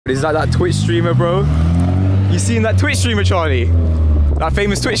Is that Twitch streamer, bro? You seen that Twitch streamer, Charlie? That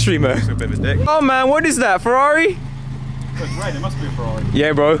famous Twitch streamer? A bit of a dick. Oh man, what is that? Ferrari? It's right, it must be a Ferrari.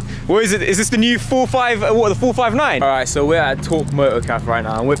 Yeah, bro. What is it? Is this the new 45? What, the 459? All right, so we're at Talk Moto Cafe right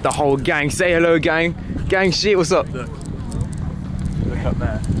now. I'm with the whole gang. Say hello, gang. Gang shit. What's up? Look up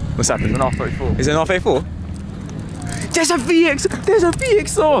there. What's happening? It's an R34. Is it an R34? There's a VX. There's a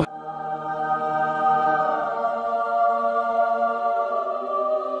VXR.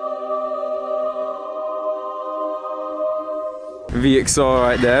 VXR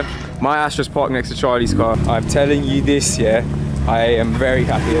right there. My Astra's parked next to Charlie's car. I'm telling you this, yeah, I am very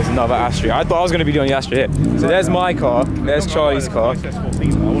happy there's another Astra. I thought I was going to be doing the Astra here. So there's my car, there's Charlie's car. I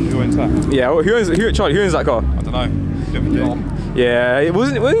wonder who owns that. Yeah, well, Charlie, who owns that car? I don't know. Yeah, it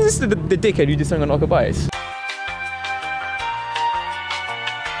wasn't this the dickhead who did something on Occupy's?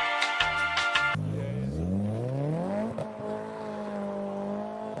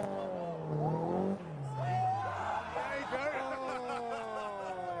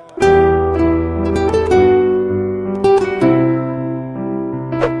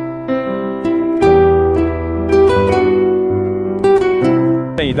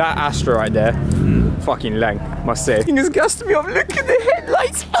 That Astra right there, fucking lang, must say. It's gassed me up. Look at the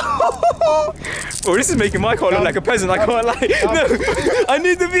headlights. Oh, this is making my car look like a peasant. I can't lie. No, I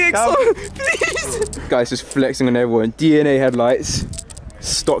need the VXR, please. Guys, just flexing on everyone. DNA headlights,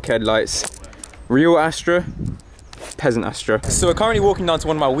 stock headlights, real Astra, peasant Astra. So we're currently walking down to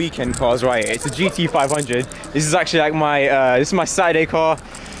one of my weekend cars right here. It's a GT500. This is actually like my this is my Saturday car.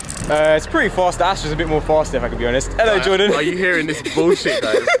 It's pretty fast. The Astra's a bit more faster, if I can be honest. Hello, Jordan. Are you hearing this bullshit,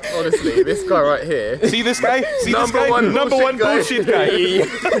 guys? Honestly, this guy right here. See this guy? See number this guy? one bullshit guy.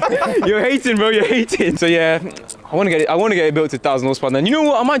 You're hating, bro. You're hating. So yeah, I want to get it built to 1,000 horsepower. And you know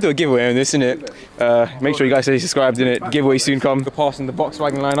what? I might do a giveaway on this, innit? Make sure you guys stay subscribed, innit? Giveaway soon come. We're passing the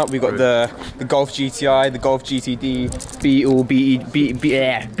Volkswagen lineup. We got the Golf GTI, the Golf GTD, Beetle,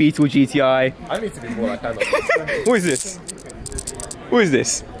 Beetle GTI. I need to be more like that. What is this? What is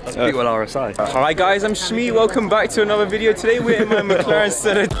this? Beetle RSI. Hi guys, I'm Shmi. Welcome back to another video. Today we're in my McLaren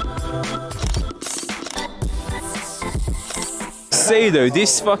Senna. Say though,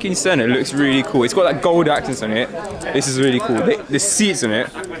 this fucking Senna looks really cool. It's got that gold accents on it. This is really cool. The seats on it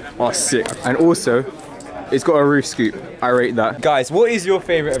are sick. And also, it's got a roof scoop. I rate that. Guys, what is your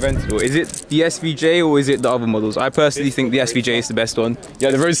favorite Aventador? Is it the SVJ or is it the other models? I personally think the SVJ is the best one.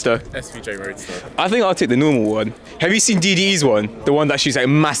 Yeah, the Roadster. SVJ Roadster. I think I'll take the normal one. Have you seen DDE's one? The one that shoots like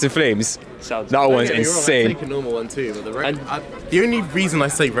massive flames? That one's insane. I take a normal one too, but the only reason I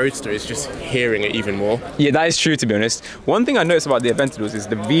say Roadster is just hearing it even more. Yeah, that is true, to be honest. One thing I noticed about the Aventadors is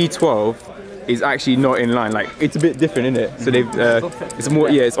the V12 is actually not in line. Like, it's a bit different, isn't it? So they've, it's more,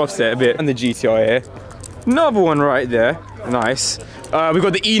 yeah, it's offset a bit. And the GTI here. Another one right there. Nice. We've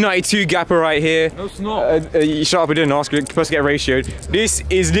got the E92 Gapper right here. No, it's not. Shut up, I didn't ask. You're supposed to get ratioed. This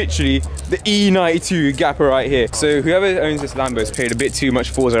is literally the E92 Gapper right here. So whoever owns this Lambo has paid a bit too much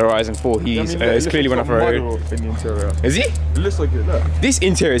for Forza Horizon 4. He's clearly one off the road. In the interior. Is he? It looks like it, look. This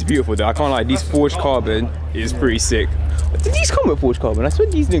interior is beautiful though. I can't lie. These forged carbon is pretty sick. Did these come with forged carbon? I swear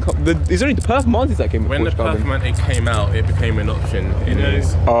these didn't come. There's only the Perf Montes that came with forged carbon. When the Perf Monte came out, it became an option in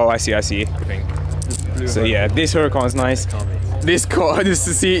his. Oh, I see. I think. So yeah, this Huracan's nice. This car, this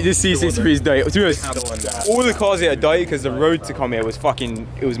C63 is dirty. To be honest, all the cars here are dirty because the road to come here was fucking,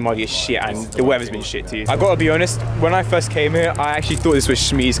 it was muddy as shit and the weather's been shit too. I gotta be honest, when I first came here, I actually thought this was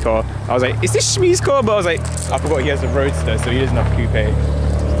Shmi's car. I was like, is this Shmi's car? But I was like, I forgot he has a Roadster, so he doesn't have a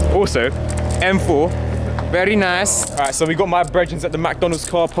coupe. Also, M4. Very nice. All right, so we got my brethrens at the McDonald's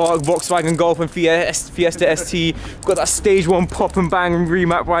car park, Volkswagen Golf and Fiesta ST. We've got that stage 1 pop and bang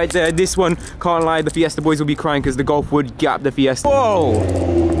remap right there. This one, can't lie, the Fiesta boys will be crying because the Golf would gap the Fiesta. Whoa,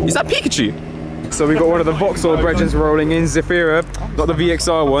 is that Pikachu? So we got one of the Vauxhall brethrens rolling in, Zafira, got the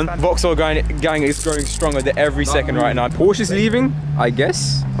VXR one. Vauxhall gang is growing stronger every second right now. Porsche's leaving, I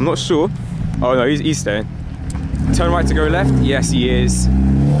guess, I'm not sure. Oh no, he's staying. Turn right to go left, yes he is.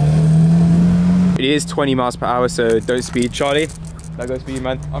 It is 20 miles per hour, so don't speed. Charlie, that goes for you,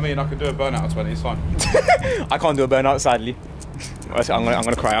 man. I mean, I can do a burnout at 20, it's fine. I can't do a burnout, sadly. I'm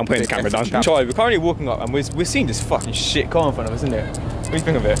gonna cry, I'm putting the camera down. Charlie, we're currently walking up and we're seeing this fucking shit car in front of us, isn't it? What do you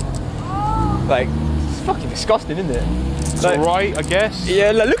think of it? Like, it's fucking disgusting, isn't it? It's like, alright, I guess.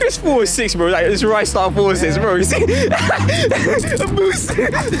 Yeah, like, look at this 406, bro. Like, this right style 406, bro. You see? A boost.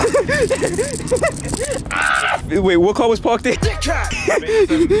 Wait, what car was parked there?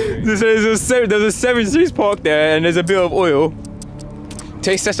 there's a 7 Series parked there, and there's a bit of oil.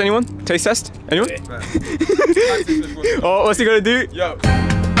 Taste test, anyone? Taste test? Anyone? Oh, what's he gonna do? Yo.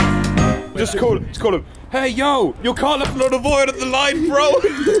 Just call him. Hey, yo, your car left not a void at the line, bro.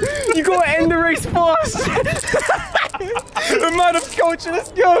 You gotta end the race fast. The man of culture,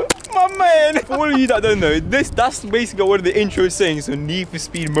 let's go. My man. For all of you that don't know, that's basically one of the intro sayings on Need for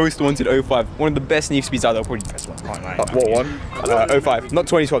Speed Most Wanted 05. One of the best Need for Speeds out there, probably the best one. Can't lie. What one? 05, not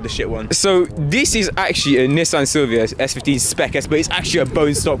 2012, the shit one. So this is actually a Nissan Silvia S15 Spec S, but it's actually a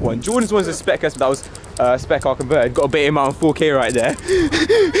bone stock one. Jordan's one's a Spec S, but that was Spec R converted. Got a bit amount on 4K right there.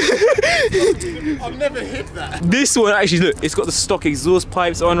 I've never hit that. This one actually, look, it's got the stock exhaust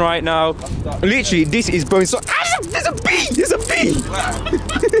pipes on right now. Literally, this is bone stock. Ah, there's a bee! There's a bee!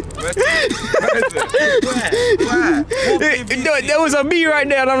 Where? No, there was a bee right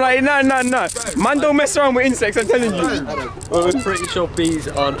there, and I'm like, nah. Man, don't mess around with insects, I'm telling you. Well, I'm pretty sure bees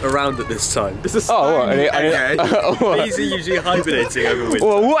aren't around at this time. This is Oh, what? Bees are usually hibernating over winter.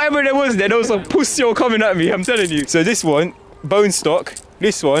 Well, whatever there was some pussy all coming at me, I'm telling you. So this one, bone stock.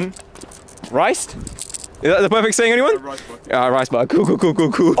 This one, riced. Is that the perfect saying, anyone? Rice bar.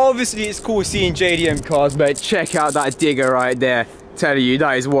 Cool. Obviously, it's cool seeing JDM cars, but check out that digger right there. Telling you,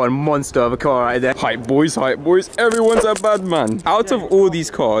 that is one monster of a car right there. Hype boys. Everyone's a bad man. Out of all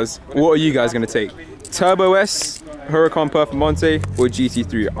these cars, what are you guys gonna take? Turbo S, Huracan Performante, or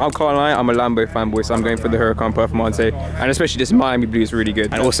GT3? I can't lie, I'm a Lambo fanboy, so I'm going for the Huracan Performante. And especially this Miami Blue is really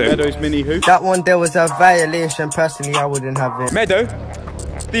good. And also, Meadows Mini who? That one there was a violation. Personally, I wouldn't have it. Meadow,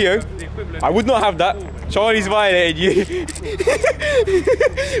 Theo, I would not have that. Charlie's violated you.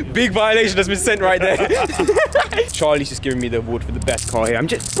 Big violation has been sent right there. Charlie's just giving me the award for the best car here. I'm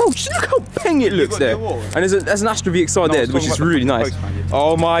just, bro, just look how bang it looks there. And there's an Astra VXR there, which is really nice.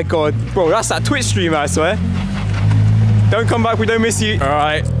 Oh my god, bro, that's that Twitch streamer, I swear. Don't come back, we don't miss you. All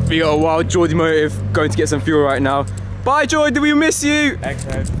right, we got a wild Geordie Motive going to get some fuel right now. Bye, Geordie, we miss you.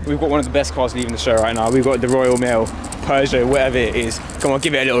 Excellent. We've got one of the best cars leaving the show right now. We've got the Royal Mail, Peugeot, whatever it is. Come on,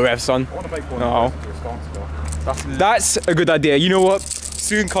 give it a little rev, son. No. That's a good idea. You know what?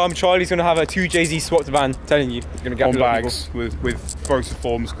 Soon come, Charlie's gonna have a 2JZ swapped van. Telling you, he's gonna get on bags with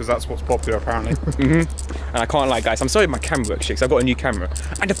photoforms because that's what's popular apparently. And I can't lie, guys. I'm sorry my camera works shit, 'cause I've got a new camera,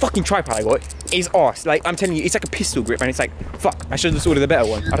 and the fucking tripod I got is arse. Like I'm telling you, it's like a pistol grip, and it's like fuck. I should have just ordered a better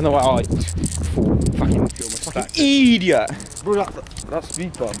one. I don't know why. Fucking idiot. Bro, that's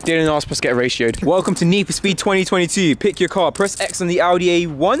speed bump. Didn't ask for us to get ratioed. Welcome to Need for Speed 2022. Pick your car. Press X on the Audi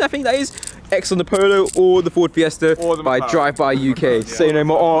A1, I think that is. X on the Polo or the Ford Fiesta by Drive By UK. Say no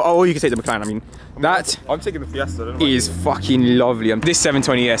more. Or you can take the McLaren. I mean, that I'm taking the Fiesta. Don't is fucking lovely. This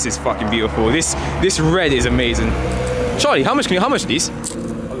 720S is fucking beautiful. This red is amazing. Charlie, how much are these? A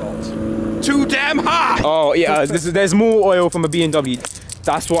lot. Too damn hot. Oh yeah, there's more oil from a BMW.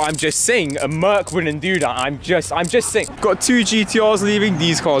 That's what I'm just saying. A Merc wouldn't do that. I'm just saying. Got 2 GTRs leaving.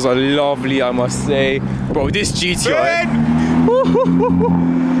 These cars are lovely, I must say. Bro, this GTR.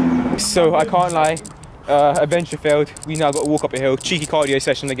 So I can't lie. Adventure failed. We now got to walk up a hill. Cheeky cardio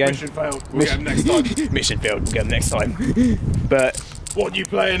session again. Mission failed. We'll get them next time. Mission failed. We'll get them next time. But what are you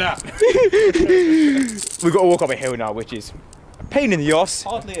playing at? we've got to walk up a hill now, which is a pain in the ass.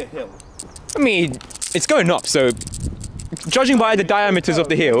 Hardly a hill. I mean, it's going up, so judging by the diameters of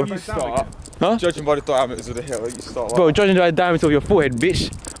the hill. You start. Huh? Judging by the diameters of the hill, you start. Bro, judging by the diameter of your forehead,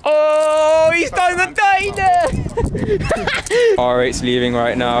 bitch. Oh, he's done the day there. R8's leaving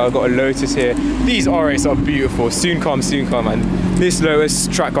right now. I've got a Lotus here. These R8s are beautiful. Soon come, man. This Lotus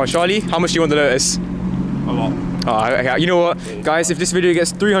track car. Charlie, how much do you want the Lotus? A lot. Oh, okay. You know what, guys? If this video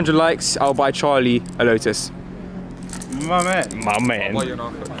gets 300 likes, I'll buy Charlie a Lotus. My man. My man. Well, you're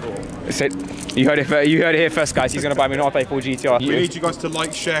not for So, you heard it here first, guys. He's gonna buy me an R34 GTR. We need you guys to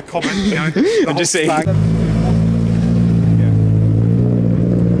like, share, comment. You know, I'm just saying. I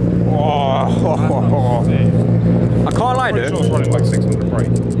can't lie, I'm sure it's though. running like 600 brake.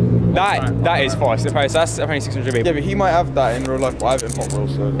 That is fast. That's apparently 600 brake. Yeah, but he might have that in real life, but I have it in Hot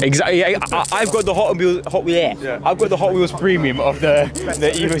Wheels, so. Exactly. Yeah, I've got the Hot Wheels. Yeah. I've got the Hot Wheels premium of the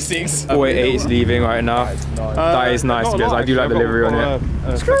Evo 6. 488 is leaving right now. That is nice because I do like the livery on it.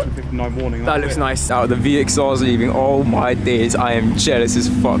 Section 59 warning. That looks nice. Out the VXR's leaving. Oh my days, I am jealous as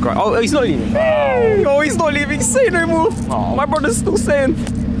fuck. Right. Oh, he's not leaving. Oh, he's not leaving. Say no more. My brother's still saying.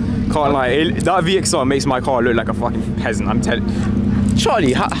 Can't lie. That VXR makes my car look like a fucking peasant. I'm telling.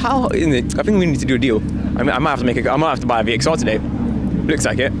 Charlie, how isn't it? I think we need to do a deal. I might have to buy a VXR today. Looks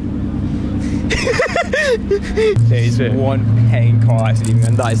like it. There is one paying car actually,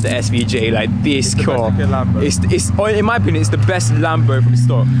 and that is the SVJ. Like this car, it's in my opinion, it's the best Lambo from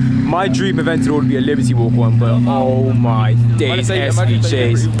stock. My dream eventually would be a Liberty Walk one, but oh my days,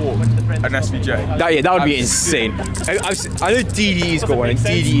 SVJs. An SVJ. That would be insane. I know DDE's got one, and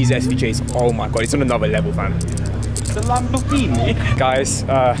DDE's SVJs. Oh my god, it's on another level, fam. It's a Lamborghini. Guys,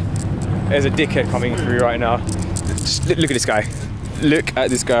 There's a dickhead coming through right now. Just look at this guy. Look at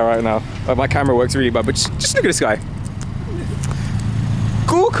this guy right now. My camera works really bad, but just look at this guy.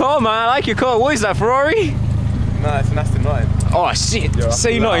 Cool car, man. I like your car. What is that, Ferrari? No, it's an Aston Martin. Oh shit.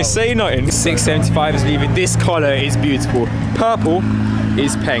 Say nothing, say nothing. 675 is leaving. This colour is beautiful. Purple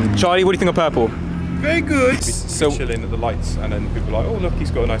is peng. Charlie, what do you think of purple? Very good. So Chilling at the lights, and then people are like, oh look,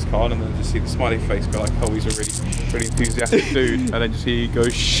 he's got a nice car, and then just see the smiley face, be like, oh, he's a really enthusiastic dude, and then just see he go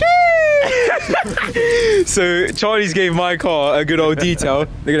shit. So Charlie's gave my car a good old detail.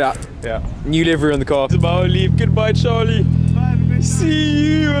 Look at that. Yeah. New livery on the car. It's about to leave. Goodbye, Charlie.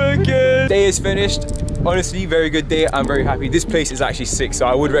 See you again. Day is finished. Honestly, very good day. I'm very happy. This place is actually sick, so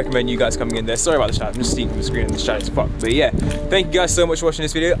I would recommend you guys coming in there. Sorry about the shadow. I'm just seeing from the screen and the shadow is fucked. But yeah, thank you guys so much for watching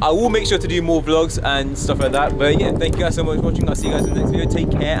this video. I will make sure to do more vlogs and stuff like that. But yeah, thank you guys so much for watching. I'll see you guys in the next video. Take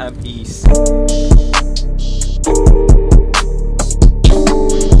care and peace.